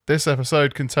This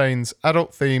episode contains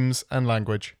adult themes and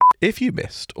language. If you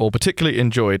missed or particularly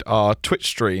enjoyed our Twitch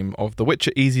stream of The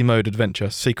Witcher Easy Mode Adventure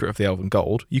Secret of the Elven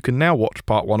Gold, you can now watch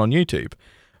part 1 on YouTube.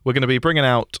 We're going to be bringing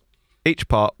out each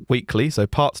part weekly, so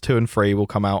parts 2 and 3 will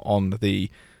come out on the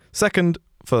 2nd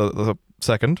for the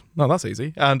 2nd, no, that's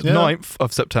easy, and 9th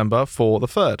of September for the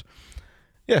 3rd.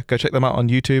 Yeah, go check them out on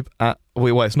YouTube at,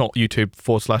 well, it's not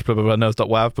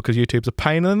YouTube/nerds.wav because YouTube's a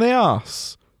pain in the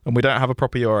ass. And we don't have a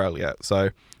proper URL yet, so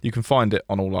you can find it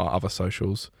on all our other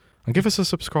socials. And give us a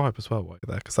subscribe as well while you're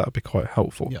there, because that would be quite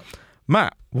helpful. Yep.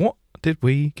 Matt, what did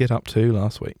we get up to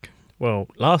last week? Well,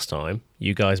 last time,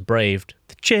 you guys braved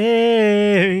the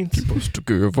chains.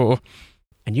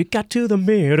 And you got to the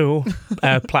middle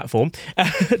platform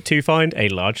to find a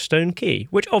large stone key,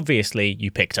 which obviously you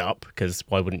picked up, because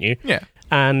why wouldn't you? Yeah.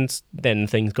 And then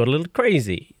things got a little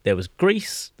crazy. There was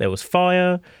grease, there was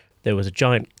fire, there was a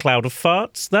giant cloud of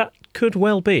farts. That could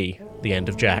well be the end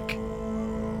of Jack.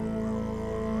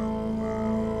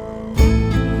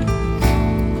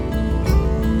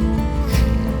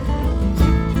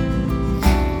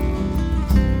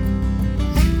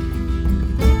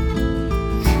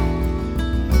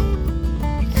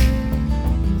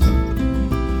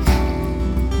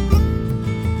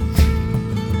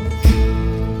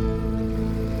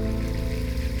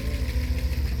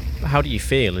 How do you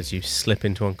feel as you slip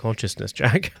into unconsciousness,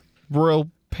 Jack? Real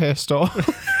pissed off.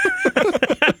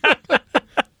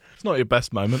 It's not your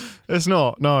best moment. It's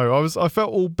not, no. I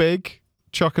felt all big,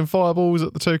 chucking fireballs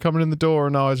at the two coming in the door,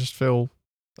 and now I just feel...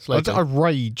 I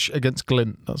rage against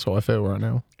Glint. That's what I feel right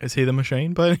now. Is he the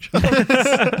machine, by any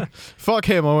chance? Fuck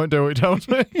him, I won't do what he tells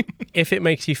me. If it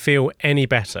makes you feel any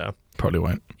better... Probably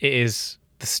won't. It is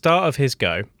the start of his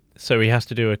go, so he has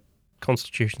to do a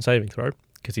Constitution saving throw,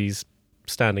 because he's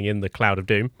standing in the cloud of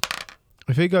doom.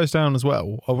 If he goes down as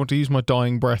well, I want to use my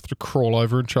dying breath to crawl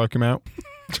over and choke him out.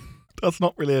 That's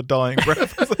not really a dying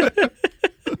breath, is it?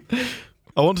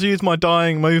 I want to use my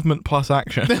dying movement plus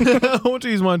action. I want to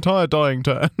use my entire dying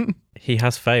turn. He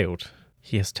has failed.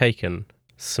 He has taken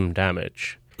some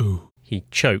damage. Ooh. He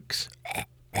chokes.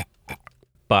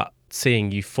 But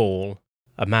seeing you fall,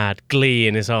 a mad glee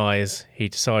in his eyes, he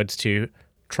decides to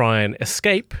try and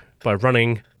escape by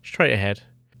running straight ahead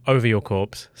over your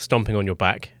corpse, stomping on your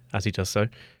back as he does so.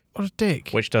 What a dick.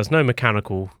 Which does no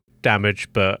mechanical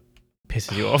damage, but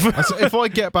pisses you off. If I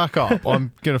get back up,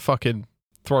 I'm going to fucking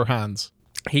throw hands.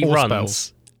 He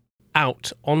runs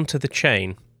out onto the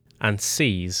chain and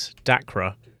sees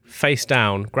Dacra face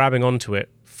down, grabbing onto it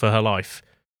for her life.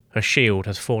 Her shield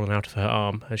has fallen out of her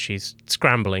arm as she's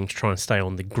scrambling to try and stay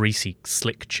on the greasy,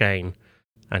 slick chain.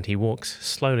 And he walks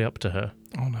slowly up to her.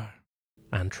 Oh no.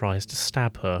 And tries to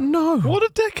stab her. No. What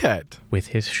a dickhead. With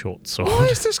his short sword. Why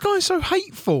is this guy so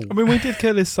hateful? I mean, we did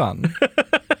kill his son.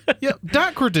 Yeah,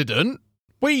 Dacra didn't.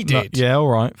 We did. No, yeah, all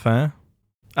right, fair.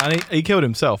 And he killed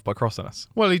himself by crossing us.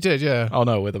 Well, he did, yeah. Oh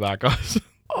no, we're the bad guys.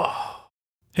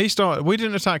 He started. We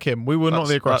didn't attack him. We were not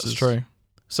the aggressors. That's true.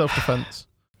 Self-defense.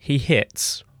 He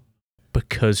hits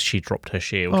because she dropped her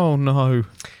shield. Oh no.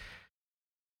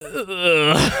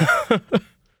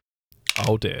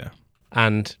 Oh dear.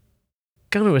 And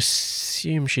going to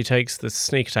assume she takes the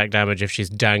sneak attack damage if she's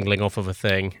dangling off of a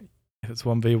thing. If it's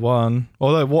 1v1.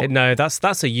 Although what? No,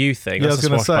 that's a you thing. Yeah, That's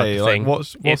I was going to say, like,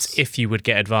 what's... It's if you would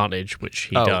get advantage, which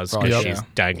he does, right, because she's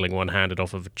dangling one-handed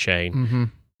off of a chain. Mm-hmm.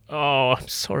 Oh, I'm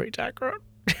sorry, Dacra.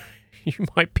 You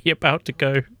might be about to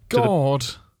go... God.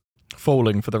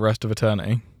 Falling for the rest of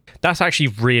eternity. That's actually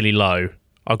really low.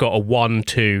 I've got a 1,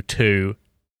 2, 2,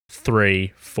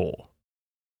 3, 4.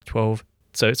 12.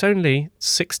 So it's only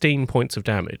 16 points of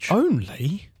damage.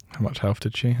 Only? How much health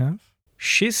did she have?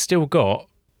 She's still got...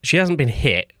 She hasn't been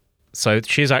hit, so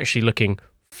she's actually looking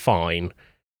fine.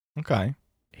 Okay.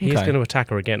 He's going to attack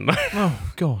her again. Oh,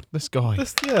 God, this guy.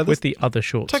 With the other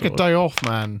short Take sword. a day off,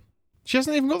 man. She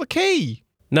hasn't even got the key.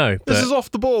 No, but... This is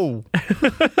off the ball.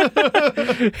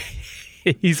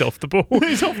 He's off the ball.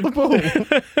 He's off the ball.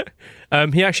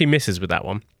 He actually misses with that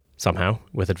one, somehow,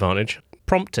 with advantage,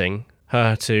 prompting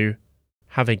her to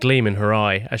have a gleam in her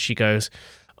eye as she goes,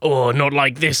 "Oh, not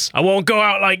like this. I won't go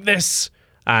out like this."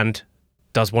 And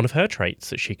does one of her traits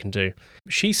that she can do.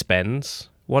 She spends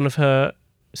one of her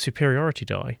superiority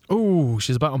die. Oh,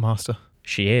 she's a battle master.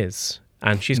 She is.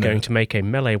 And she's going to make a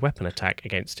melee weapon attack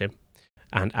against him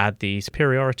and add the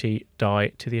superiority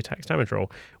die to the attack's damage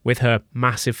roll with her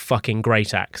massive fucking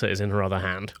great axe that is in her other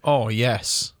hand. Oh,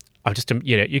 yes. I've just,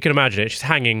 you can imagine it. She's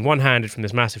hanging one-handed from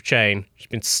this massive chain. She's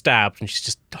been stabbed and she's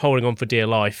just holding on for dear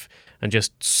life and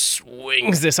just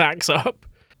swings this axe up.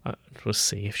 We'll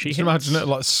see if she hits. Imagine it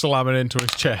like slamming into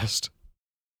his chest.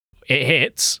 It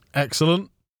hits. Excellent.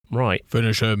 Right.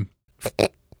 Finish him.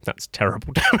 That's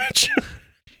terrible damage.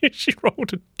 She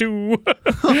rolled a 2.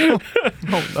 Oh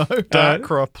no.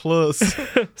 Dacra plus.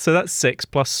 So that's 6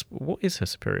 plus... What is her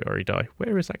superiority die?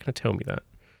 Where is that going to tell me that?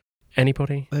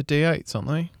 Anybody? They're D8s, aren't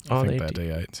they? I think they're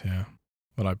D8s, yeah.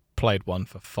 When I played one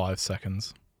for 5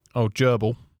 seconds. Oh,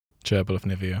 Gerbil. Gerbil of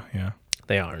Nivea, yeah.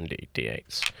 They are indeed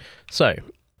D8s. So,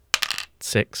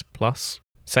 6 plus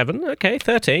 7. Okay,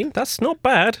 13. That's not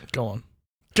bad. Go on.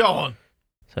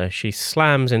 So she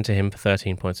slams into him for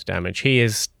 13 points of damage. He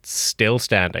is still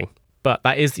standing, but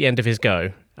that is the end of his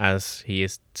go, as he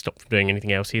is stopped from doing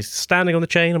anything else. He's standing on the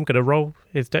chain. I'm going to roll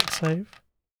his dex save,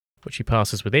 which he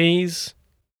passes with ease.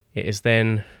 It is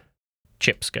then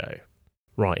Chip's go.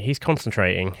 Right, is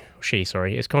concentrating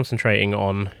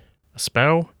on a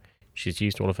spell. She's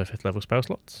used all of her 5th level spell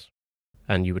slots,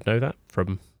 and you would know that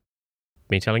from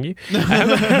me telling you.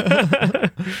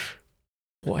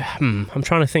 I'm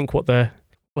trying to think what they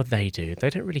do. They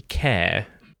don't really care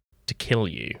to kill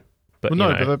you. But,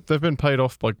 but they've been paid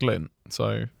off by Glint,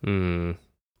 so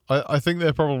I think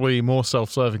they're probably more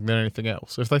self-serving than anything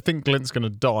else. If they think Glint's going to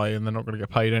die and they're not going to get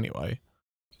paid anyway.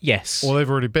 Yes. Or they've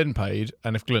already been paid,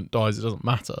 and if Glint dies, it doesn't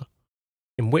matter.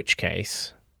 In which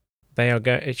case,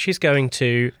 she's going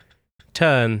to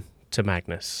turn to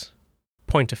Magnus,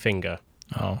 point a finger.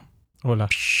 Oh. Hola.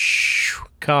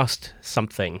 Cast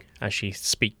something as she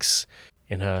speaks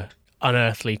in her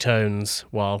unearthly tones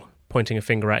while pointing a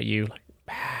finger at you, like,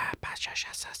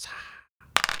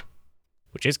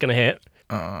 which is going to hit.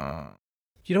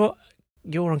 You know what?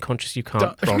 You're unconscious. You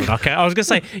can't roll it. Okay, I was going to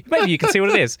say maybe you can see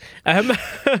what it is.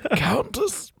 Counter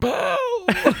spell.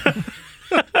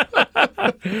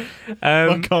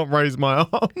 I can't raise my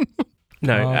arm.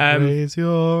 No. Raise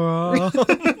your arm.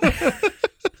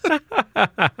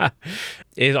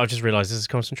 I just realised this is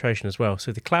concentration as well.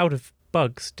 So the cloud of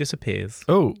bugs disappears.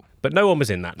 Oh. But no one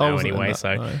was in that now anyway.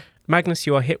 No. Magnus,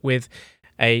 you are hit with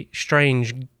a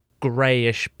strange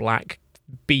greyish black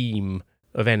beam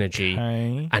of energy,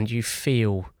 and you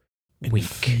feel weak.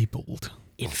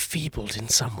 Enfeebled in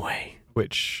some way.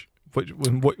 Which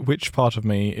part of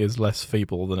me is less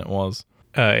feeble than it was?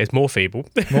 It's more feeble.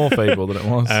 More feeble than it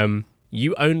was.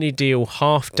 You only deal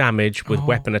half damage with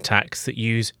weapon attacks that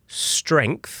use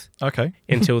strength. Okay.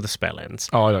 Until the spell ends.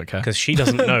 Oh, I don't care. Because she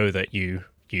doesn't know that you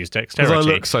use dexterity. Because I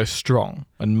look so strong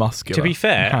and muscular. To be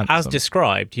fair, as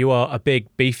described, you are a big,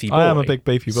 beefy boy. I am a big,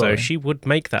 beefy boy. So she would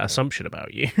make that assumption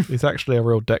about you. He's actually a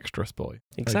real dexterous boy.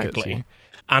 Exactly.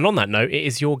 And on that note, it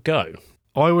is your go.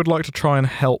 I would like to try and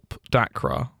help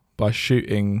Dacra by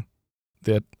shooting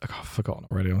I've forgotten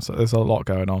already. There's a lot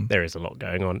going on. There is a lot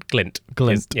going on. Glint.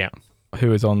 Yeah.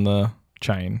 Who is on the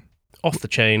chain? Off the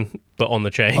chain, but on the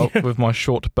chain. Oh, with my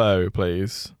short bow,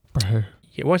 please. Yeah,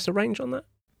 what's the range on that?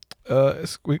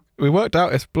 We worked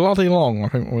out it's bloody long, I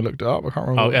think, when we looked it up. I can't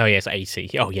remember. Oh yeah, it's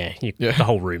 80. Oh yeah, the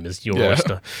whole room is your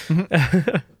oyster.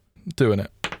 Doing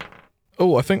it.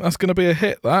 Oh, I think that's going to be a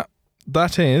hit,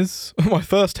 That is my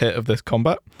first hit of this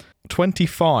combat.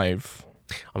 25.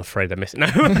 I'm afraid they're missing. No.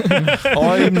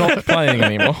 I'm not playing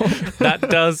anymore. That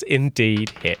does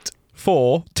indeed hit.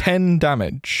 For 10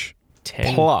 damage.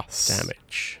 10 plus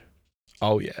damage.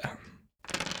 Oh, yeah.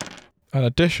 An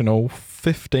additional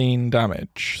 15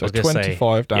 damage. So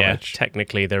 25 damage. Yeah,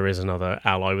 technically there is another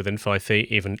ally within 5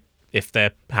 feet, even if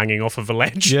they're hanging off of a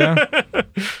ledge. Yeah.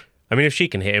 I mean, if she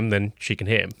can hit him, then she can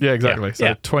hit him. Yeah, exactly.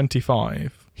 So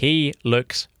 25. He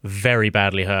looks very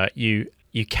badly hurt. You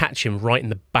catch him right in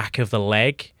the back of the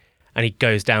leg, and he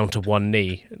goes down to one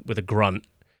knee with a grunt.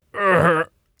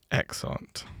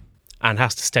 Excellent. And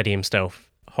has to steady himself,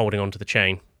 holding onto the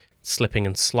chain, slipping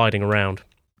and sliding around.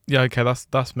 Yeah, okay,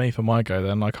 that's me for my go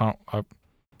then.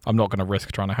 I'm not going to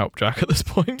risk trying to help Jack at this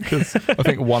point, because I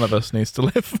think one of us needs to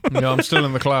live. Yeah, I'm still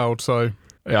in the cloud, so...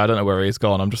 Yeah, I don't know where he's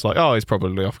gone. I'm just like, he's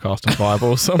probably off casting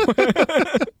fireballs somewhere.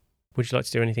 Would you like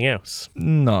to do anything else?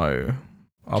 No.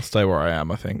 I'll stay where I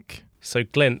am, I think. So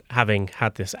Glint, having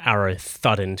had this arrow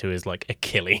thud into his,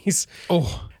 Achilles,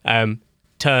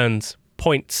 turns,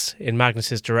 points in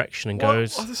Magnus's direction and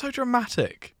goes... Oh, they're so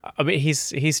dramatic. I mean,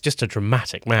 he's just a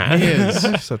dramatic man. He is.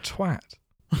 He's just a twat.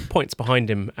 Points behind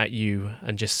him at you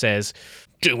and just says,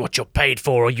 "Do what you're paid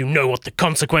for, or you know what the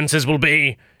consequences will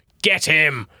be. Get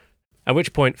him!" At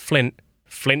which point Flint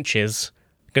flinches,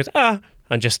 goes,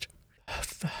 and just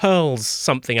hurls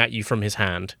something at you from his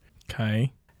hand.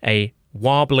 Okay. A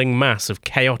warbling mass of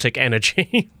chaotic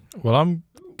energy. Well, I'm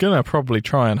going to probably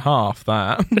try and half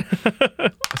that.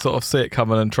 I sort of see it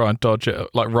coming and try and dodge it.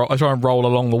 I try and roll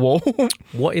along the wall.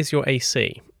 What is your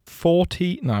AC?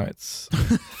 40? No, it's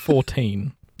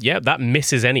 14. Yeah, that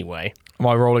misses anyway.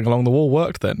 My rolling along the wall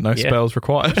worked then. No spells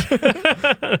required.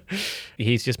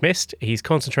 He's just missed. He's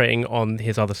concentrating on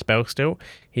his other spell still.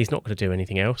 He's not going to do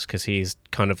anything else because he's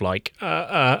kind of like,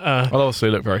 I'll also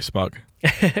look very smug.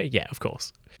 Yeah, of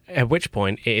course. At which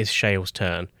point, it is Shale's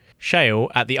turn. Shale,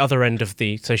 at the other end of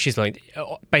so she's like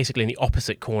basically in the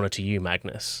opposite corner to you,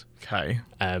 Magnus. Okay.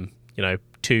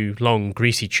 Two long,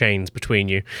 greasy chains between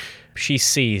you. She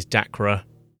sees Dacra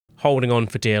holding on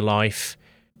for dear life,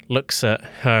 looks at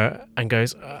her and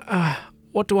goes,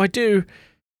 what do I do?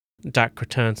 Dacra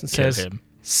turns and says,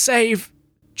 save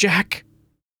Jack.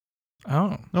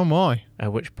 Oh my.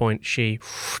 At which point she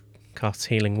casts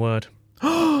Healing Word.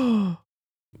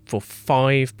 For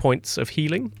 5 points of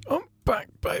healing. I'm back,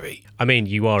 baby. I mean,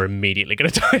 you are immediately going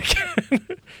to die again.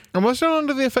 Am I still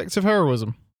under the effects of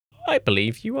heroism? I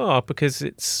believe you are, because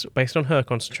it's based on her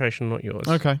concentration, not yours.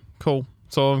 Okay, cool.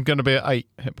 So I'm going to be at 8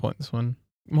 hit points when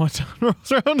my turn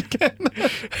rolls around again.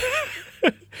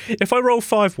 If I roll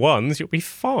 5 ones, you'll be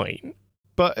fine.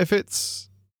 But if is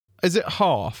it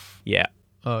half? Yeah.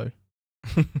 Oh.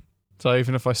 So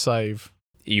even if I save,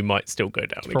 you might still go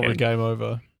down again. Probably game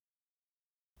over.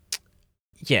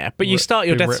 Yeah, but you start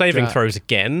your death saving throws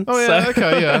again. Oh, yeah,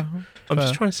 okay, yeah. I'm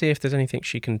just trying to see if there's anything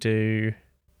she can do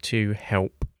to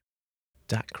help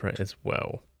Dacra as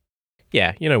well.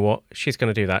 Yeah, you know what? She's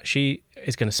going to do that. She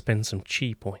is going to spend some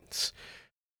chi points.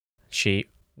 She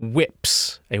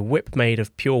whips a whip made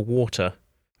of pure water.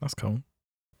 That's cool.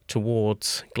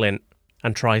 Towards Glint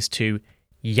and tries to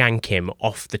yank him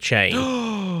off the chain.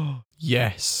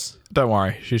 Yes. Don't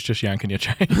worry, she's just yanking your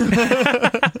chain.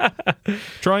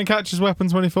 Try and catch his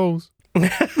weapons when he falls.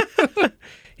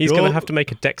 He's going to have to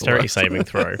make a dexterity saving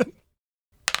throw.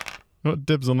 What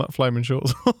dibs on that flaming short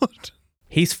sword?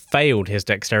 He's failed his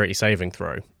dexterity saving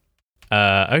throw.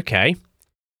 Okay.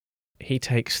 He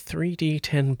takes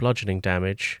 3d10 bludgeoning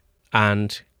damage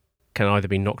and can either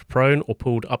be knocked prone or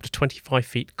pulled up to 25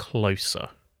 feet closer.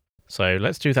 So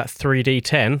let's do that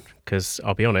 3d10, because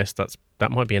I'll be honest,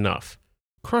 that might be enough.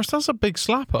 Christ, that's a big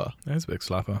slapper. That's a big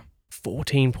slapper.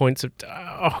 14 points of...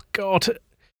 Oh, God.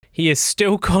 He is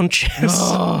still conscious.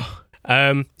 Oh.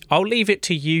 I'll leave it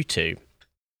to you two.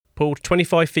 Pulled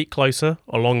 25 feet closer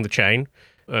along the chain,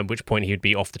 at which point he would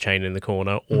be off the chain in the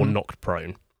corner or knocked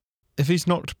prone. If he's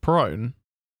knocked prone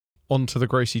onto the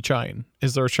greasy chain,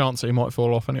 is there a chance that he might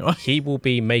fall off anyway? He will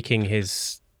be making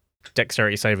his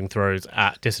dexterity saving throws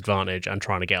at disadvantage and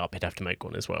trying to get up. He'd have to make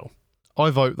one as well. I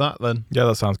vote that then. Yeah,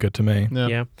 that sounds good to me.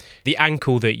 Yeah. The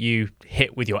ankle that you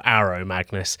hit with your arrow,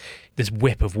 Magnus, this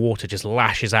whip of water just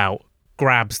lashes out,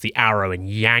 grabs the arrow and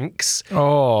yanks,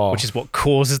 which is what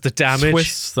causes the damage.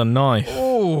 Twists the knife.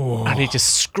 Oh. And he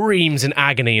just screams in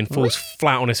agony and falls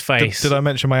flat on his face. Did I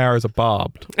mention my arrows are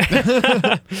barbed?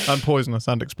 And poisonous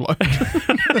and explode.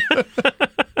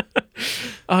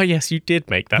 Oh, yes, you did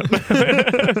make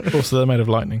that. Also, they're made of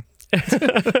lightning.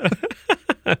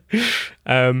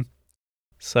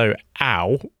 So,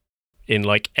 ow. In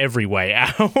like every way,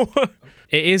 ow.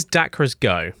 It is Dacra's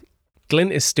go.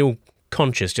 Glint is still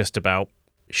conscious just about.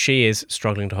 She is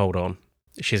struggling to hold on.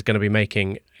 She's going to be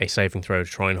making a saving throw to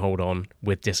try and hold on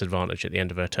with disadvantage at the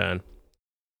end of her turn.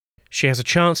 She has a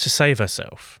chance to save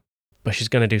herself, but she's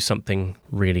going to do something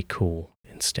really cool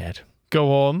instead.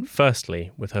 Go on.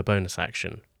 Firstly, with her bonus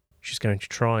action, she's going to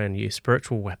try and use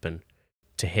Spiritual Weapon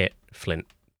to hit Flint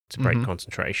to break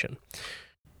concentration,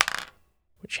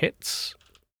 which hits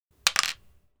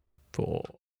for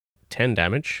 10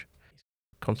 damage.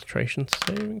 Concentration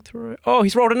saving throw. Oh,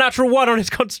 he's rolled a natural 1 on his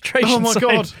concentration save. Oh my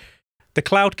God. The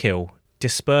cloud kill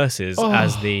disperses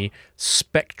as the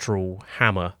spectral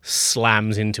hammer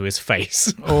slams into his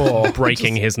face,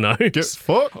 breaking his nose. Get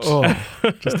fucked. I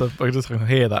just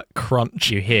hear that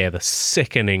crunch. You hear the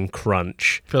sickening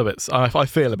crunch. I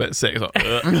feel a bit sick.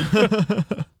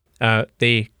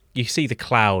 You see the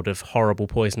cloud of horrible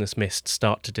poisonous mist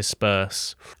start to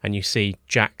disperse, and you see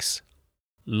Jack's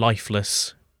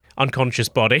lifeless, unconscious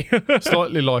body.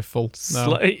 Slightly lifeful.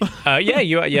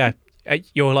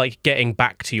 You're like getting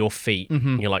back to your feet.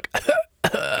 And you're like,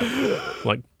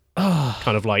 kind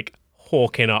of like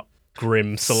hawking up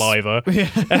grim saliva.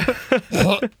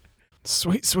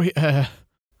 Sweet, sweet air.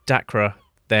 Dacra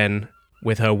then,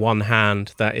 with her one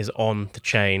hand that is on the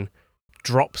chain,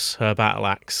 drops her battle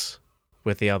axe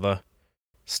with the other,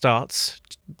 starts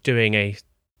doing a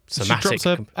somatic... She drops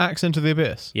her axe into the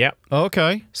abyss? Yep. Oh,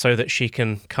 okay. So that she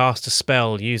can cast a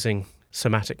spell using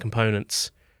somatic components,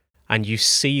 and you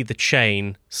see the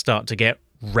chain start to get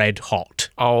red hot.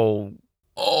 Oh,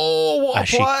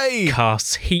 what a play! She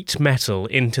casts heat metal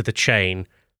into the chain,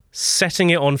 setting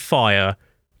it on fire,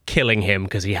 killing him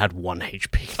because he had 1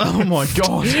 HP. Oh my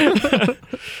god.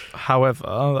 However,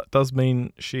 that does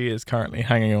mean she is currently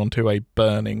hanging on to a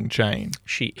burning chain.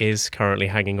 She is currently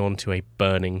hanging on to a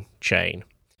burning chain.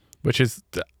 Which is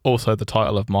also the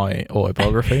title of my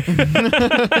autobiography.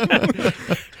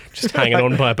 Just hanging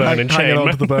on by a burning chain. Hanging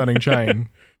on to the burning chain.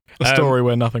 A story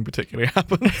where nothing particularly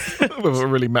happens with a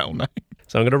really metal name.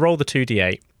 So I'm going to roll the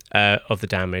 2d8 of the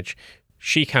damage.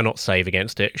 She cannot save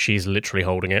against it. She's literally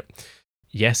holding it.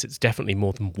 Yes, it's definitely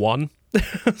more than 1.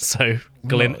 So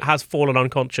Glint has fallen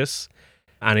unconscious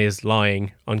and is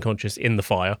lying unconscious in the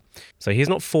fire. So he's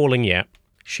not falling yet.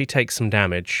 She takes some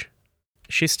damage.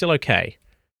 She's still okay,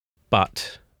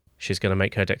 but she's going to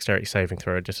make her dexterity saving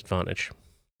throw at disadvantage.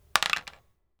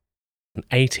 An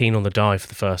 18 on the die for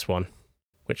the first one,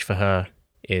 which for her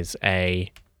is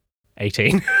a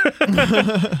 18.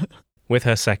 With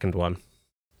her second one,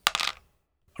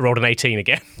 I rolled an 18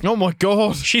 again. Oh my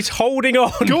god. She's holding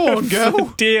on. Go on, girl.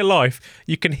 For dear life.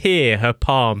 You can hear her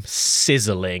palm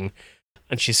sizzling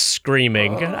and she's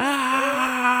screaming.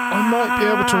 I might be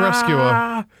able to rescue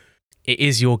her. It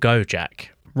is your go,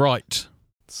 Jack. Right.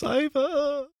 Save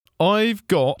her. I've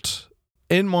got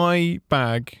in my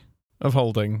bag of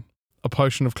holding a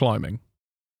potion of climbing.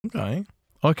 Okay.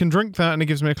 I can drink that and it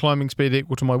gives me a climbing speed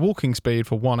equal to my walking speed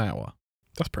for 1 hour.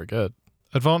 That's pretty good.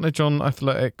 Advantage on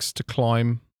athletics to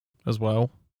climb as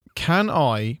well. Can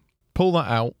I pull that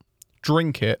out,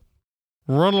 drink it,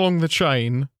 run along the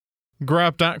chain,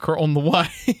 grab Dakra on the way?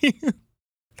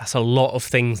 That's a lot of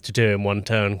things to do in one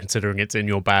turn, considering it's in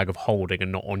your bag of holding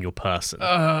and not on your person.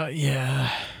 Yeah.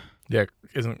 Yeah,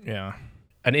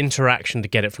 An interaction to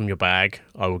get it from your bag,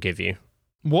 I will give you.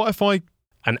 What if I...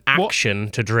 An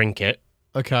action to drink it.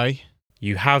 Okay.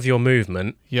 You have your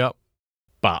movement. Yep.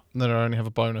 But... Then I only have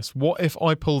a bonus. What if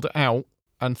I pulled it out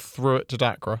and threw it to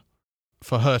Dakra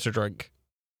for her to drink?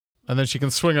 And then she can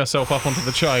swing herself up onto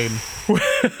the chain.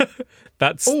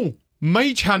 That's... Oh,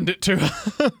 mage hand it to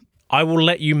her. I will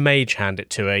let you mage hand it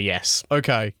to her, yes.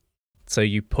 Okay. So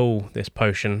you pull this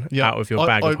potion out of your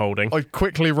bag of holding. I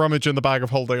quickly rummage in the bag of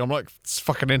holding. I'm like, it's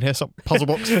fucking in here. Some puzzle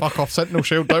box. Fuck off. Sentinel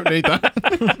shield. Don't need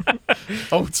that.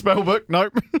 Old spell book.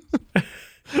 Nope.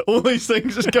 All these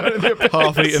things just go in the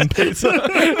half-eaten pizza.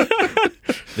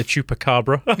 The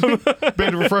chupacabra.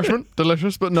 Bit of refreshment.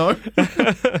 Delicious, but no.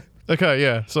 Okay,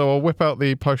 yeah. So I'll whip out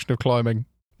the potion of climbing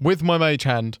with my mage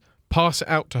hand, pass it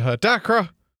out to her. Dakra,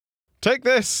 take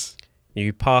this.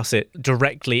 You pass it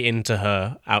directly into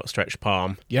her outstretched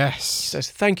palm. Yes. She says,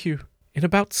 thank you. In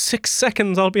about 6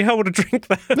 seconds, I'll be able to drink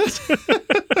that.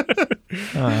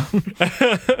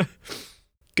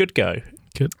 Good go.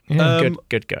 Good. Yeah.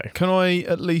 Good go. Can I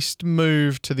at least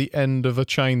move to the end of a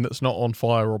chain that's not on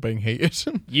fire or being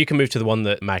heated? You can move to the one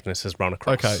that Magnus has run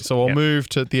across. Okay, so I'll move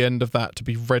to the end of that to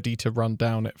be ready to run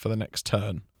down it for the next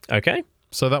turn. Okay.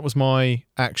 So that was my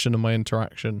action and my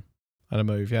interaction and a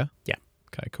move, yeah? Yeah.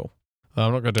 Okay, cool.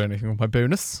 I'm not going to do anything with my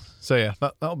bonus. So yeah,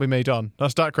 that'll be me done.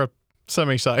 That's Dakra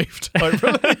semi-saved,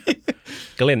 hopefully.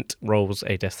 Glint rolls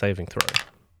a death saving throw.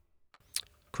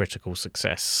 Critical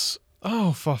success.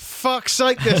 Oh, for fuck's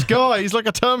sake, this guy. He's like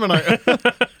a Terminator.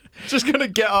 Just going to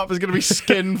get up. There's going to be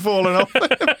skin falling off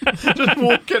him. Just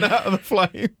walking out of the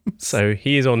flame. So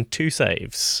he is on 2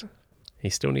 saves. He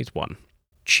still needs 1.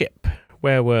 Chip.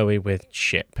 Where were we with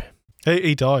Chip?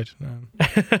 He died.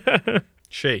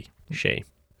 She.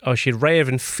 Oh, she'd Ray have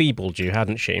enfeebled you,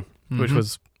 hadn't she? Mm-hmm. Which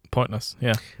was pointless,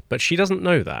 yeah. But she doesn't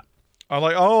know that. I'm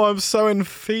like, I'm so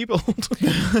enfeebled.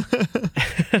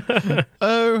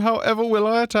 Oh, however will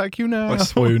I attack you now? I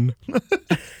swoon. Well,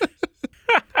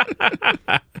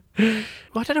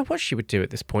 I don't know what she would do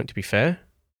at this point, to be fair.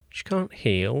 She can't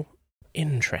heal.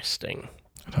 Interesting.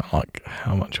 I don't like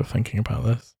how much you're thinking about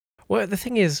this. Well, the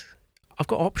thing is, I've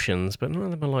got options, but none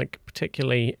of them are like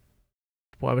particularly,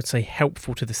 what I would say,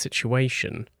 helpful to the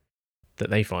situation that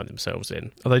they find themselves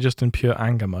in. Are they just in pure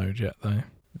anger mode yet, though?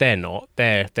 They're not.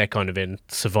 They're kind of in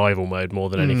survival mode more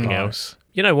than anything else.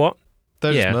 You know what?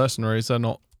 They're just mercenaries. They're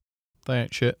not. They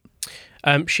ain't shit.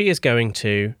 She is going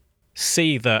to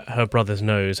see that her brother's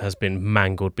nose has been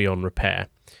mangled beyond repair.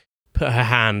 Put her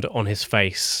hand on his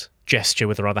face, gesture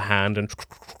with her other hand, and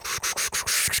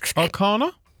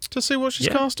Arcana to see what she's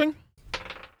casting.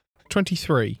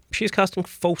 23. She's casting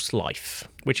False Life,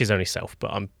 which is only self,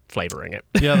 but I'm flavouring it.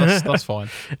 Yeah, that's fine.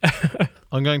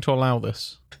 I'm going to allow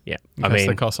this. Yeah, in case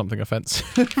they cast something offensive.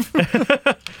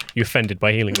 You offended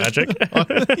by healing magic?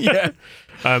 Yeah.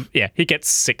 He gets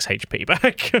 6 HP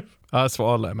back. That's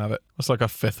what I'd let him have it. That's like a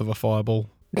fifth of a fireball.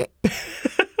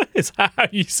 Is that how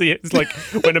you see it? It's like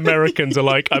when Americans are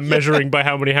like, I'm measuring by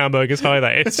how many hamburgers high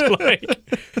that is. Like,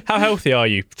 how healthy are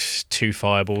you? 2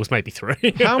 fireballs, maybe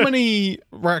 3. How many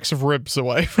racks of ribs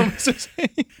away from us is he?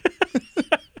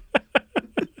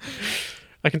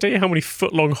 I can tell you how many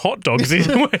foot-long hot dogs he's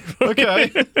away from. Okay.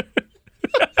 Isn't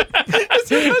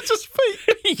that just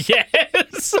feet?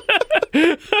 Yes.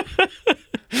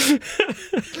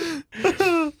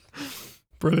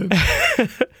 Brilliant.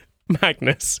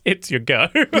 Magnus, it's your go.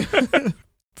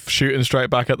 Shooting straight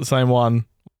back at the same one.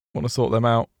 Want to sort them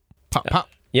out. Pap, pap.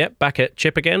 Yep, back at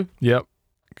Chip again. Yep.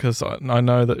 Because I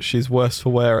know that she's worse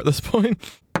for wear at this point.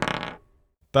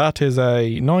 That is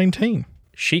a 19.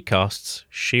 She casts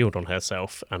shield on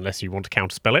herself, unless you want to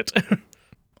counterspell it.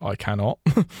 I cannot.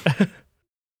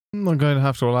 I'm going to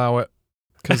have to allow it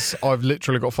because I've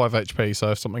literally got 5 HP,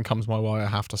 so if something comes my way, I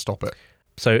have to stop it.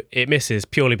 So it misses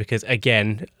purely because,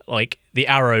 again, like the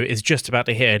arrow is just about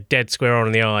to hit her dead square on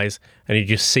in the eyes, and you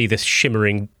just see this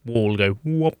shimmering wall go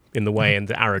whoop in the way, and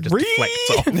the arrow just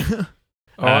deflects off.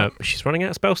 Right. She's running out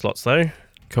of spell slots, though.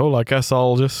 Cool, I guess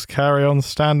I'll just carry on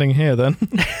standing here then.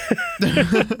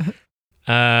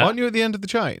 Aren't you at the end of the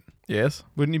chain? Yes.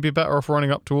 Wouldn't you be better off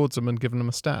running up towards them and giving them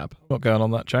a stab? Not going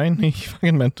on that chain. Are you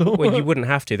fucking mental? Well, you wouldn't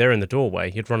have to. They're in the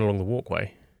doorway. You'd run along the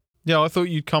walkway. Yeah, I thought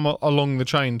you'd come along the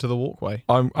chain to the walkway.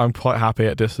 I'm quite happy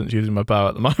at distance using my bow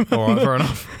at the moment. All right, fair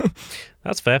enough.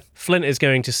 That's fair. Flint is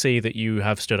going to see that you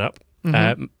have stood up,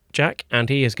 Jack, and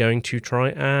he is going to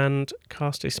try and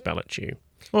cast a spell at you.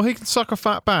 Well, he can suck a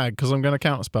fat bag because I'm going to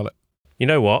counterspell it. You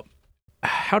know what?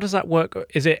 How does that work?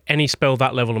 Is it any spell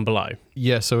that level and below?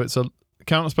 Yeah, so it's a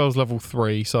counterspell's level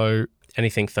 3, so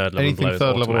anything third level anything below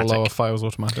third is level or automatic. lower fails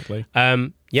automatically.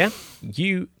 Yeah,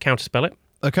 you counterspell it.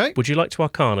 Okay. Would you like to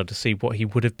Arcana to see what he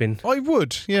would have been? I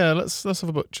would. Yeah, let's have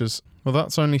a butcher's. Well,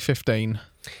 that's only 15.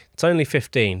 It's only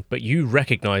 15, but you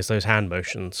recognise those hand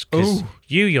motions because Ooh.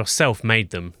 you yourself made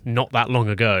them not that long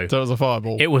ago. So it was a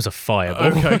fireball. It was a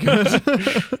fireball. Okay,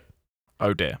 good.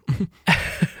 Oh dear.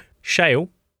 Shale,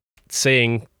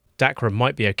 seeing Dakra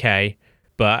might be okay,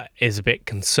 but is a bit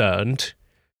concerned,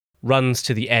 runs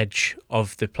to the edge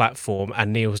of the platform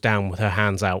and kneels down with her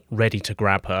hands out, ready to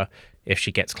grab her if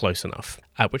she gets close enough.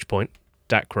 At which point,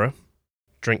 Dakra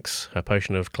drinks her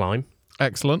potion of climb.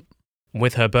 Excellent.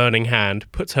 With her burning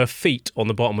hand, puts her feet on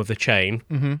the bottom of the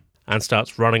chain and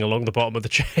starts running along the bottom of the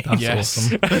chain. That's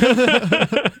Yes.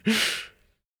 awesome.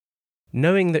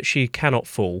 Knowing that she cannot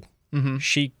fall,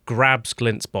 she grabs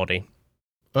Glint's body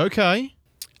Okay.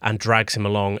 and drags him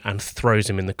along and throws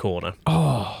him in the corner.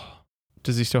 Oh.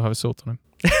 Does he still have a sword on him?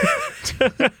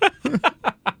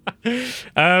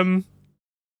 I'm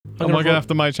I going to have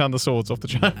to mage hand the swords off the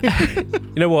chain?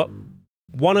 You know what?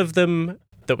 One of them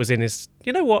that was in his...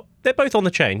 You know what? They're both on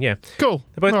the chain, yeah. Cool.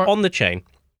 They're both All right. on the chain.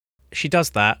 She does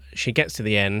that. She gets to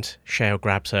the end. Shale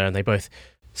grabs her and they both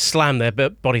slam their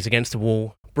bodies against the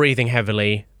wall, breathing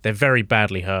heavily. They're very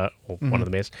badly hurt, or one of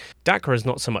them is. Dakra is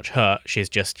not so much hurt. She's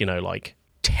just, like,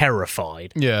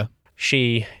 terrified. Yeah.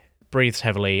 She breathes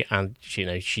heavily and,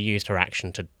 she used her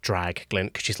action to drag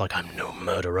Glint because she's like, I'm no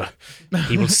murderer.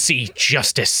 He will see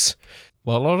justice.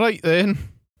 Well, all right then.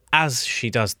 As she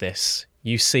does this,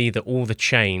 you see that all the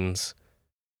chains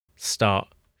start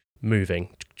moving.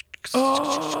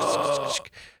 Oh,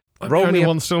 Roll the me only a-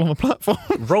 one still on the platform.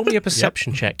 Roll me a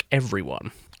perception check,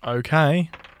 everyone. Okay.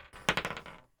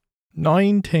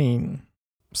 19.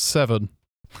 7.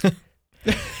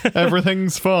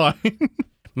 Everything's fine.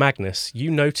 Magnus,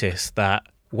 you notice that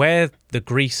where the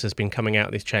grease has been coming out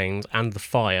of these chains and the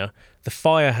fire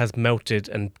has melted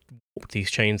and warped these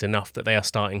chains enough that they are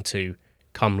starting to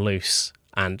come loose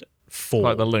and fall.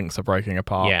 Like the links are breaking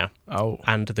apart. Yeah. Oh.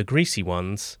 And the greasy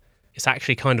ones, it's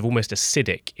actually kind of almost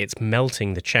acidic. It's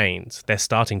melting the chains. They're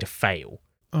starting to fail.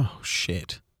 Oh,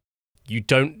 shit. You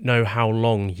don't know how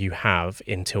long you have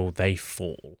until they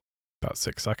fall. About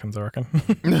 6 seconds, I reckon.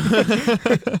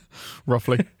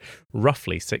 Roughly.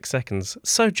 Roughly 6 seconds.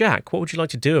 So, Jack, what would you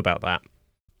like to do about that?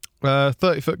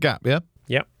 30-foot gap, yeah?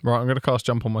 Yep. Right, I'm going to cast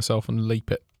jump on myself and leap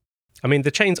it. I mean,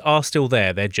 the chains are still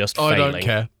there. They're just I failing. don't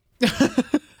care.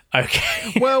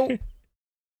 Okay. Well,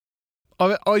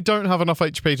 I don't have enough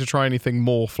HP to try anything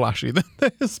more flashy than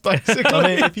this, basically. I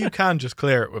mean, if you can just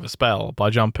clear it with a spell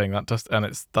by jumping,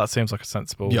 that seems like a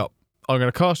sensible. Yep. I'm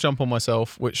going to cast jump on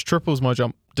myself, which triples my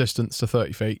jump distance to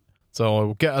 30 feet. So I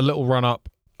will get a little run up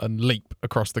and leap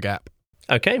across the gap.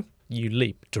 Okay. You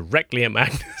leap directly at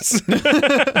Magnus.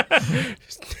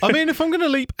 I mean, if I'm going to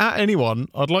leap at anyone,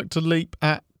 I'd like to leap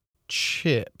at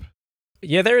Chip.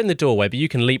 Yeah, they're in the doorway, but you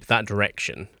can leap that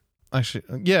direction. Actually,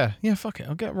 yeah, fuck it.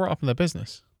 I'll get right up in their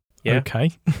business. Yeah.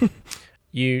 Okay.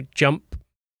 You jump.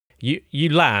 You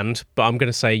land, but I'm going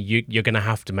to say you're going to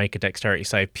have to make a dexterity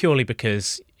save purely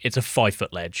because it's a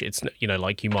 5-foot ledge. It's like you're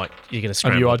going to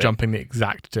scramble. And you a are bit. jumping the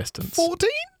exact distance. 14?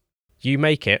 You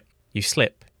make it. You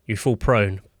slip. You fall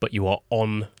prone, but you are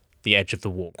on the edge of the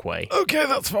walkway. Okay,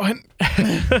 that's fine.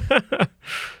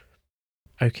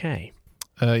 Okay.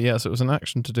 Yes, it was an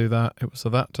action to do that. It was a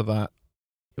that to that.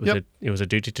 It was a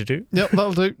duty to do. Yep,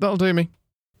 that'll do. That'll do me.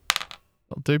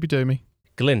 That'll do me.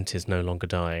 Glint is no longer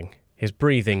dying. His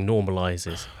breathing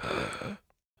normalizes.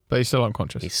 But he's still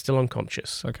unconscious. He's still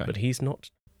unconscious. Okay. But he's not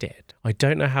dead. I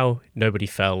don't know how nobody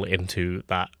fell into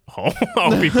that hole.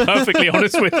 I'll be perfectly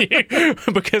honest with you.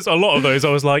 Because a lot of those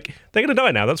I was like, they're going to die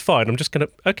now. That's fine. I'm just going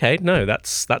to... Okay, no,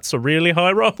 that's a really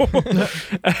high roll.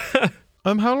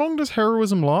 How long does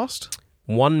heroism last?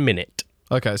 1 minute.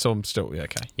 Okay, so I'm still... Yeah,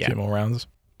 okay. Yeah. 2 more rounds.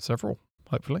 Several,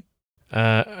 hopefully.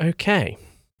 Okay.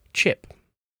 Chip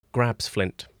grabs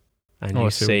Flint. And I you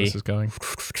see where see... this is going.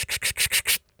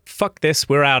 Fuck this,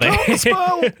 we're out of here.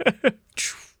 Counterspell!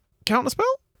 Counterspell?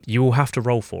 You will have to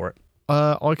roll for it.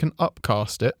 I can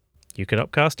upcast it. You can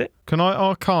upcast it? Can I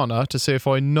Arcana to see if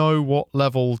I know what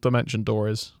level Dimension Door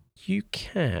is? You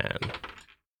can.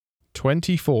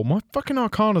 24. My fucking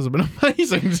Arcanas have been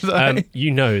amazing today.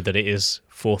 You know that it is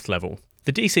 4th level.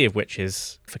 The DC of which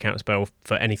is, for counterspell,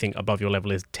 for anything above your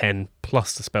level is 10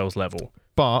 plus the spell's level.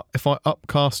 But if I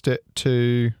upcast it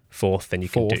to 4th, then you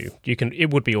can 4th. do. You can.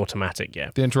 It would be automatic, yeah.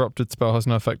 the interrupted spell has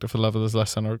no effect if the level is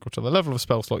less than or equal to the level of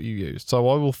spell slot you used. So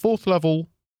I will 4th level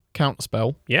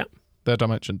counterspell. Yeah. Their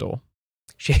Dimension Door.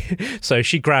 So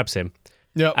she grabs him,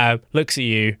 Yep. looks at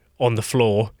you on the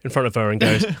floor in front of her and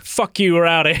goes, "Fuck you, we're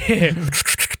out of here."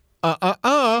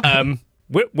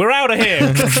 We're out of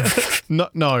here.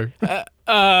 No.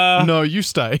 No, you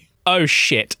stay. Oh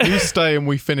shit. You stay and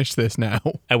we finish this now.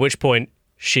 At which point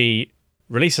she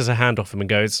releases her hand off him and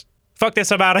goes, "Fuck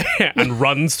this, I'm out of here," and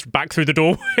runs back through the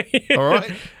doorway. All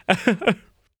right.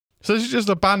 So she just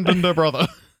abandoned her brother.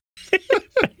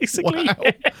 Basically, Wow.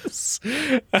 yes.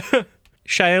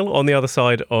 Shale, on the other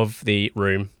side of the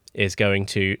room, is going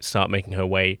to start making her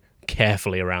way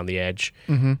carefully around the edge.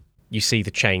 Mm-hmm. You see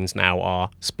the chains now are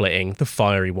splitting. The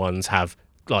fiery ones have,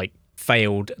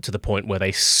 failed to the point where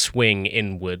they swing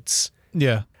inwards.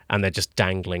 Yeah. And they're just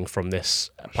dangling from this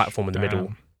platform in the middle,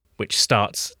 Damn. which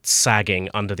starts sagging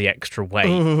under the extra weight.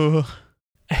 Ugh.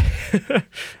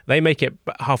 They make it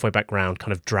halfway back round,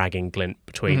 kind of dragging Glint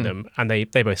between them, and they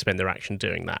both spend their action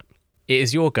doing that. It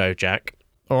is your go, Jack.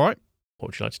 All right. What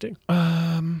would you like to do?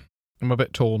 I'm a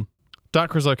bit torn.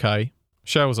 Dakra's okay.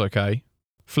 Shell's okay.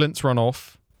 Flint's run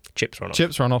off. Chip's run off.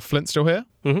 Chip's run off. Flint's still here?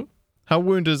 Mhm. How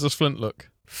wounded does Flint look?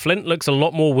 Flint looks a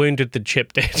lot more wounded than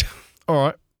Chip did. All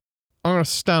right. I'm going to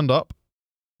stand up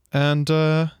and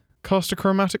cast a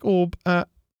chromatic orb at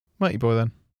Matey Boy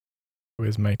then.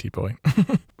 Where's Matey Boy?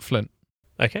 Flint.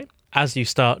 Okay. As you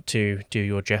start to do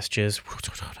your gestures,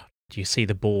 do you see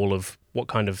the ball of... What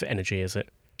kind of energy is it?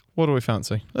 What do we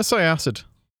fancy? Let's say acid.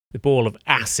 The ball of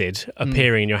acid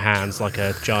appearing in your hands like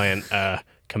a giant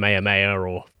Kamehameha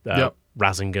or Yep.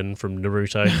 Rasengan from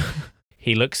Naruto.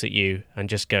 He looks at you and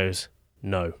just goes,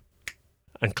 "No,"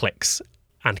 and clicks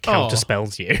and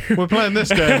counterspells you. We're playing this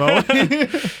game, are we?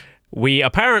 We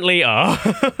apparently are.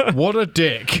 What a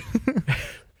dick.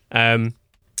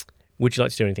 Would you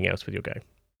like to do anything else with your go?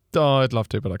 Oh, I'd love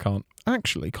to, but I can't.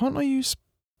 Actually, can't I use...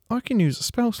 I can use a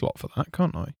spell slot for that,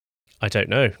 can't I? I don't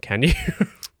know. Can you?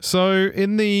 So,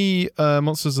 in the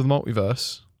Monsters of the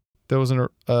Multiverse, there was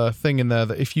a thing in there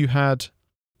that if you had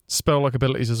spell-like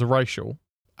abilities as a racial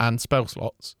and spell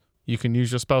slots, you can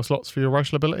use your spell slots for your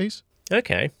racial abilities.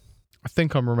 Okay. I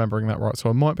think I'm remembering that right, so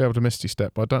I might be able to Misty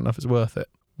Step, but I don't know if it's worth it.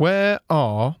 Where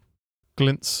are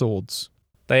Glint's swords?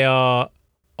 They are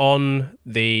on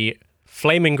the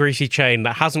flaming greasy chain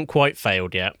that hasn't quite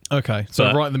failed yet. Okay, so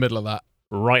But- right in the middle of that.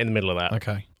 Right in the middle of that.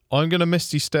 Okay. I'm going to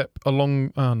Misty Step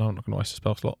along... Oh, no, I'm not going to waste a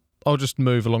spell slot. I'll just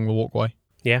move along the walkway.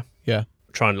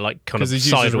 Trying to kind of Because he's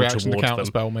used his sidle reaction to towards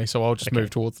them. counterspell me, so I'll just Okay. move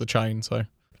towards the chain, so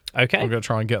Okay. I'm going to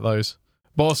try and get those.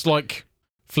 Boss,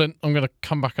 Flint, I'm going to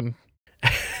come back and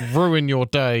ruin your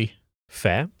day,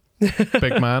 Fair.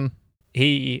 big man.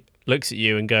 He looks at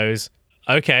you and goes,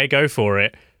 "Okay, go for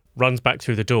it." Runs back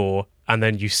through the door, and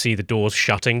then you see the doors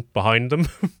shutting behind them,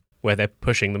 where they're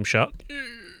pushing them shut.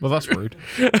 Well, that's rude.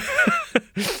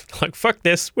 Like, fuck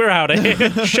this, we're out of here.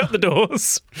 Shut the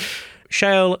doors.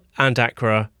 Shale and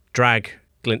Akra drag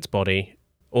Glint's body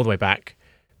all the way back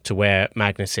to where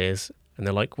Magnus is, and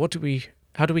they're like, how do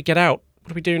we get out? What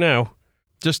do we do now?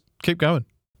 Just keep going.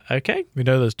 Okay. We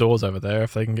know there's doors over there.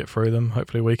 If they can get through them,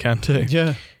 hopefully we can too.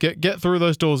 Yeah. Get through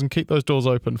those doors and keep those doors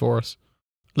open for us.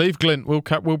 Leave Glint. We'll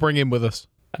bring him with us.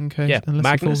 Okay, Yeah,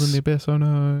 unless he falls Magnus? in the abyss. Oh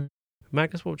no.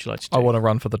 Magnus, what would you like to do? I want to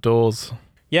run for the doors.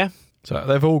 Yeah. So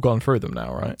they've all gone through them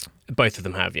now, right? Both of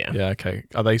them have, yeah. Yeah, okay.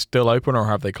 Are they still open or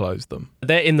have they closed them?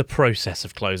 They're in the process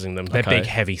of closing them. They're Okay. big,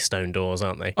 heavy stone doors,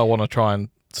 aren't they? I want to try and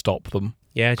stop them.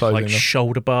 Yeah, just Closing like them.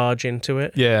 shoulder barge into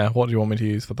it. Yeah, what do you want me to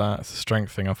use for that? It's a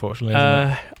strength thing, unfortunately,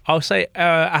 isn't it? I'll say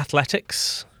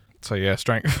athletics. So yeah,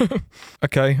 strength.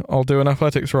 Okay, I'll do an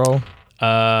athletics roll.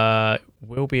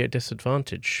 Will be at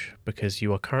disadvantage because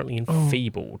you are currently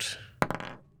enfeebled.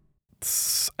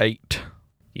 It's 8.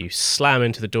 You slam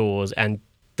into the doors and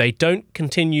they don't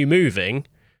continue moving,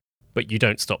 but you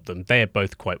don't stop them. They're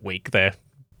both quite weak. They're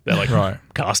like Right.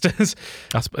 casters.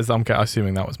 I'm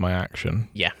assuming that was my action.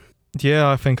 Yeah. Yeah,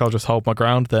 I think I'll just hold my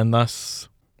ground then. That's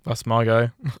my go.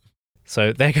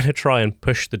 So they're going to try and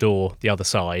push the door the other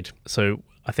side. So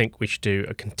I think we should do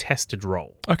a contested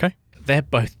roll. Okay. They're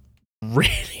both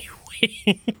really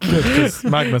weak. Because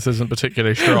Magnus isn't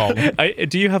particularly strong.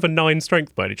 Do you have a 9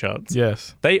 strength by any chance?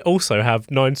 Yes. They also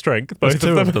have 9 strength. There's Both two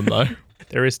of them. of them, though.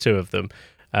 There is 2 of them.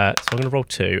 So I'm going to roll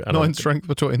 2. And 9 strength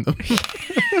between them.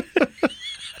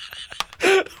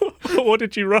 What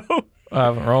did you roll? I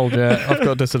haven't rolled yet. I've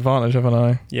got disadvantage, haven't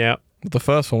I? Yeah. The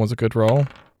first one was a good roll.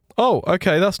 Oh,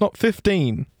 okay, that's not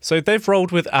 15. So they've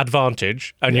rolled with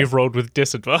advantage and Yeah. you've rolled with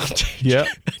disadvantage. Yep.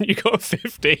 And you got a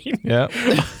 15. Yeah.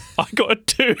 I got a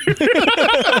 2.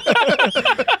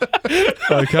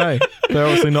 Okay. They're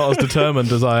obviously not as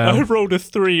determined as I I am. rolled a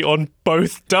 3 on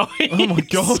both dice. Oh my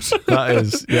god. That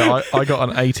is, yeah, I got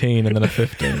an 18 and then a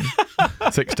 15.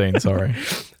 16, sorry.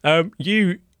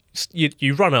 You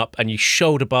run up and you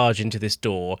shoulder barge into this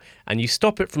door and you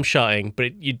stop it from shutting,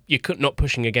 but you're not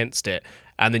pushing against it.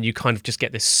 And then you kind of just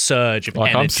get this surge of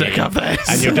Like, energy. I'm sick of this.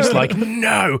 And you're just like,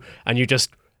 no! And you just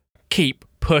keep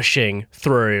pushing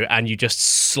through and you just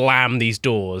slam these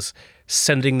doors,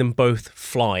 sending them both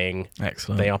flying.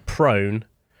 Excellent. They are prone.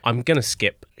 I'm going to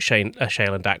skip Shale and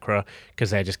Dakra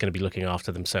because they're just going to be looking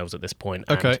after themselves at this point.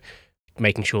 And Okay.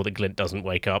 making sure that Glint doesn't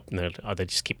wake up. No, they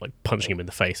just keep like punching him in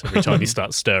the face every time he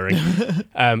starts stirring.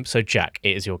 So Jack,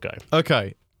 it is your go.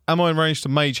 Okay. Am I in range to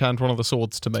mage hand one of the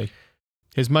swords to me?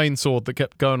 His main sword that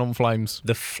kept going on flames.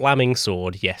 The flaming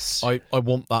sword, yes. I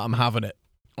want that. I'm having it.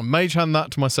 I mage hand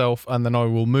that to myself and then I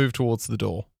will move towards the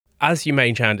door. As you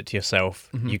mage hand it to yourself,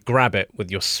 you grab it with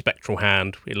your spectral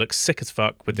hand. It looks sick as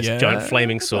fuck with this Yeah, giant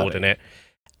flaming sword buddy. in it.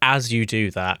 As you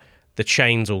do that, the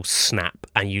chains all snap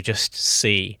and you just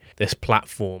see this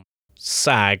platform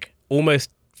sag.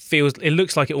 It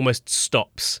looks like it almost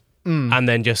stops and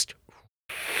then just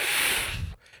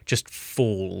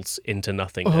falls into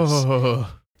nothingness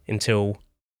until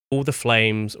all the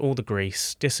flames, all the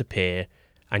grease disappear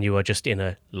and you are just in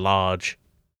a large,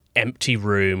 empty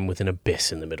room with an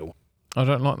abyss in the middle. I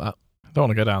don't like that. Don't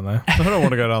want to go down there. I don't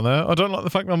want to go down there. I don't like the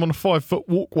fact that I'm on a 5-foot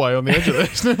walkway on the edge of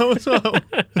this now as well.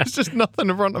 There's just nothing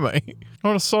in front of me. I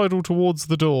want to sidle towards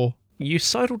the door. You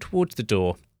sidle towards the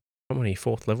door. How many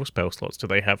 4th level spell slots do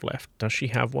they have left? Does she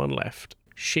have one left?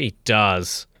 She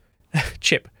does.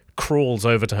 Chip crawls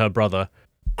over to her brother,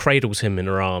 cradles him in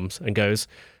her arms, and goes,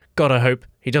 God, I hope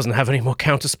he doesn't have any more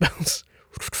counter spells.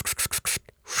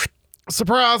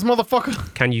 Surprise,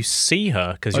 motherfucker! Can you see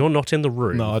her? Because you're not in the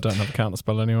room. No, I don't have a counter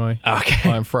spell anyway. Okay.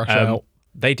 I am fresh out.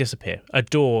 They disappear. A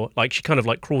door, she kind of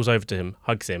crawls over to him,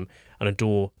 hugs him, and a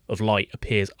door of light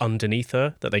appears underneath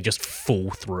her that they just fall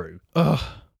through. Ugh.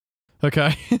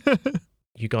 Okay.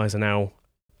 You guys are now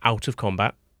out of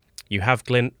combat. You have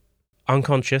Glint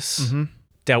unconscious,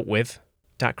 dealt with.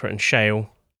 Dakra and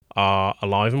Shale are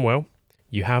alive and well.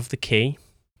 You have the key.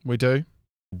 We do.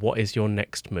 What is your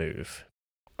next move?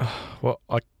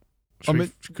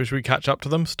 Should we catch up to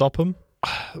them? Stop them?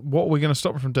 What are we going to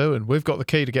stop them from doing? We've got the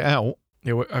key to get out.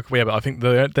 Yeah, but I think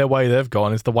their way they've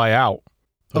gone is the way out.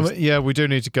 Yeah, we do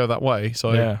need to go that way.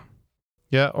 So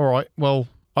yeah, all right. Well,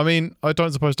 I mean, I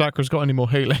don't suppose Dakra's got any more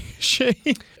healing.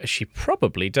 She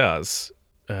probably does.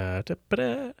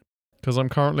 Because I'm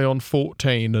currently on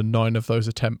 14 and 9 of those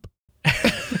are temp.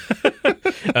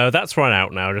 That's run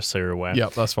out now, just so you're aware.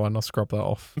 Yep, that's fine. I'll scrub that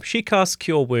off. She casts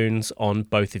Cure Wounds on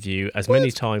both of you as many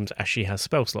times as she has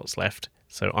spell slots left.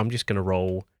 So I'm just going to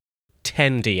roll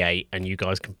 10d8 and you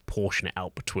guys can portion it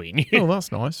out between you. Oh,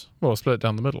 that's nice. Well, I'll split it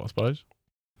down the middle, I suppose.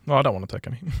 No, I don't want to take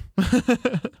any.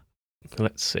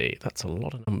 Let's see. That's a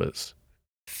lot of numbers.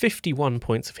 51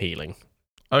 points of healing.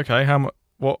 Okay, how much?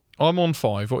 What? I'm on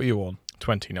 5. What are you on?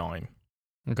 29.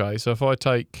 Okay, so if I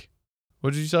take...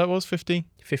 What did you say it was? 50?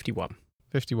 51.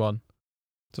 51.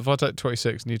 So if I take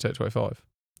 26 and you take 25,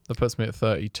 that puts me at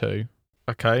 32.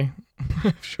 Okay,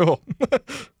 sure.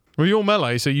 Well, you're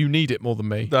melee, so you need it more than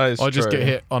me. That is I just true. get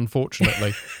hit,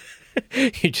 unfortunately.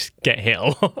 You just get hit a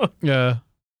lot. Yeah.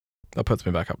 That puts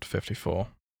me back up to 54.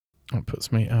 That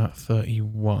puts me at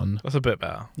 31. That's a bit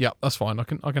better. Yeah, that's fine. I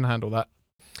can handle that.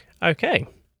 Okay.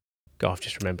 God, I've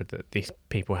just remembered that these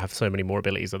people have so many more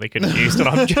abilities that they could have used, and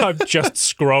I've just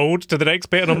scrolled to the next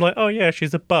bit, and I'm like, oh yeah,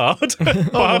 she's a bard.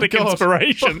 Bardic God.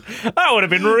 inspiration. That would have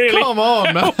been really. Come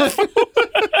on, man.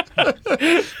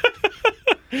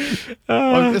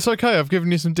 It's okay. I've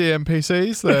given you some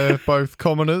DMPCs. They're both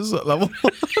commoners at level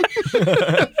 1.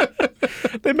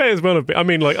 They may as well have been. I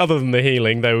mean, like, other than the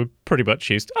healing, they were pretty much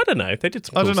used. I don't know. They did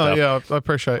some cool I don't know. stuff. Yeah, I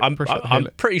appreciate. I'm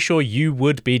pretty sure you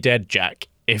would be dead, Jack,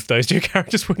 if those two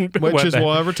characters wouldn't be. Which is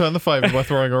why I returned the favour by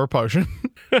throwing her a potion.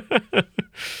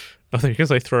 I think because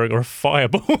they're throwing her a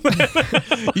fireball.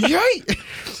 Yay!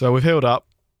 So we've healed up.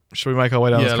 Should we make our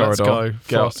way down this corridor? Let's go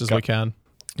fast as we can.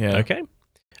 Yeah. Okay.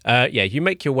 You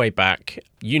make your way back.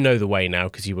 You know the way now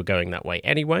because you were going that way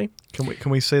anyway.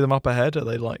 Can we see them up ahead? Are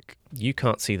they like... You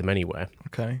can't see them anywhere.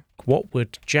 Okay. What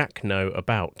would Jack know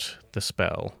about the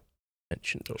spell?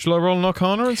 Shall I roll an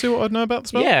Arcana and see what I'd know about the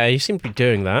spell? Yeah, you seem to be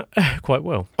doing that quite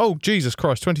well. Oh, Jesus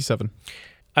Christ, 27.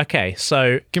 Okay,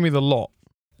 so Give me the lot.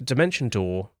 Dimension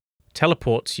Door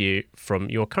teleports you from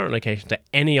your current location to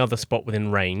any other spot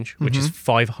within range, which is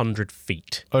 500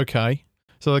 feet. Okay.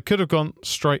 So they could have gone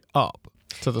straight up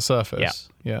to the surface.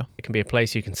 Yeah. It can be a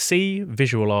place you can see,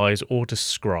 visualize, or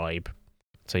describe.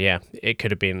 So yeah, they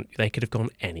could have gone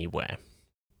anywhere.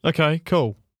 Okay,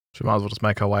 cool. So we might as well just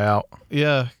make our way out.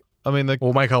 Yeah. I mean,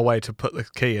 We'll make our way to put the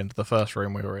key into the first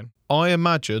room we were in. I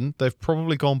imagine they've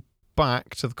probably gone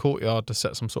back to the courtyard to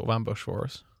set some sort of ambush for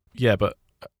us. Yeah, but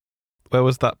where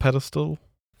was that pedestal?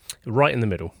 Right in the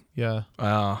middle. Yeah.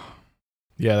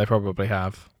 Yeah, they probably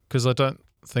have. Because I don't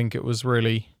think it was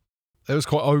really... It was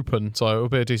quite open, so it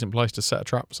would be a decent place to set a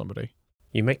trap for somebody.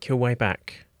 You make your way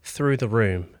back through the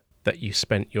room that you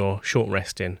spent your short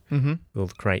rest in, with all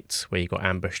the crates where you got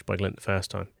ambushed by Glint the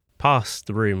first time. Past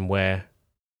the room where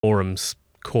Orum's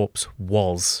corpse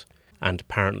was, and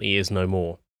apparently is no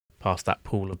more. Past that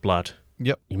pool of blood.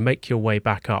 Yep. You make your way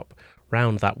back up,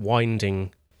 round that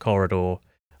winding corridor,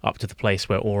 up to the place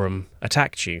where Orum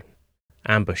attacked you,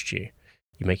 ambushed you.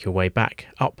 You make your way back,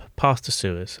 up past the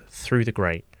sewers, through the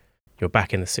grate. You're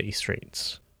back in the city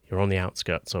streets. You're on the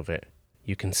outskirts of it.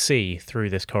 You can see through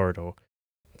this corridor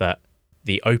that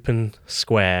the open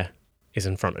square is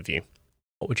in front of you.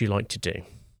 What would you like to do?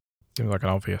 Seems like an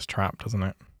obvious trap, doesn't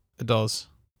it? It does.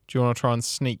 Do you want to try and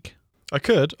sneak? I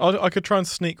could. I could try and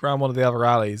sneak around one of the other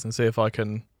alleys and see if I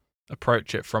can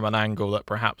approach it from an angle that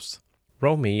perhaps...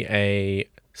 Roll me a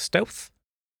stealth.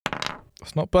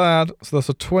 That's not bad. So that's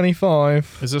a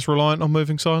 25. Is this reliant on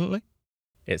moving silently?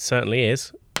 It certainly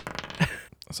is.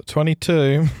 That's a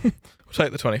 22. We'll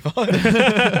take the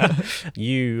 25.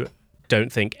 You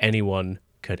don't think anyone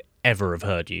could ever have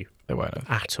heard you They won't have.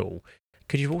 at all.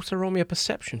 Could you also roll me a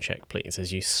perception check, please,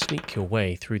 as you sneak your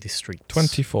way through the streets?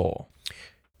 24.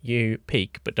 You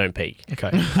peek, but don't peek.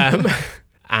 Okay.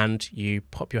 And you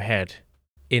pop your head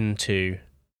into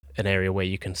an area where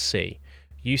you can see.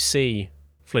 You see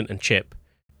Flint and Chip.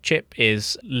 Chip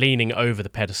is leaning over the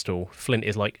pedestal. Flint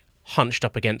is like hunched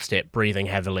up against it, breathing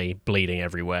heavily, bleeding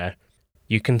everywhere.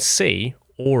 You can see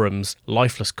Orum's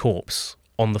lifeless corpse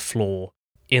on the floor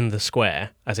in the square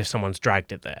as if someone's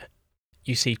dragged it there.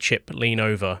 You see Chip lean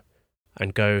over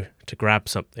and go to grab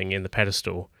something in the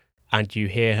pedestal, and you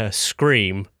hear her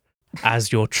scream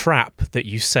as your trap that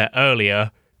you set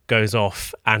earlier goes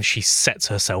off and she sets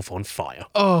herself on fire.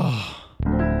 Oh.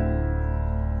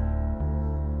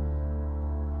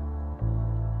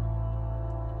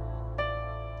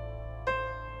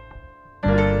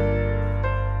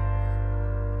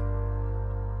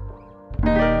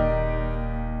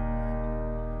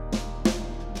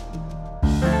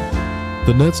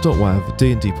 The Nerds.wav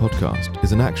D&D podcast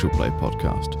is an actual play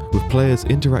podcast with players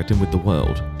interacting with the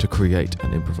world to create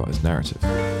an improvised narrative.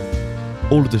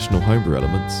 All additional homebrew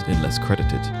elements, unless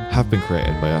credited, have been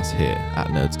created by us here at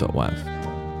Nerds.wav.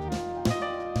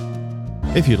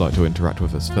 If you'd like to interact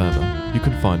with us further, you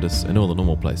can find us in all the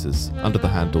normal places under the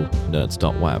handle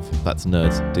nerds.wav, that's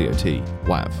nerds, D-O-T,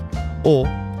 wav, or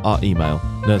our email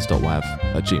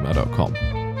nerds.wav@gmail.com.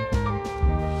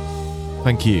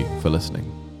 Thank you for listening.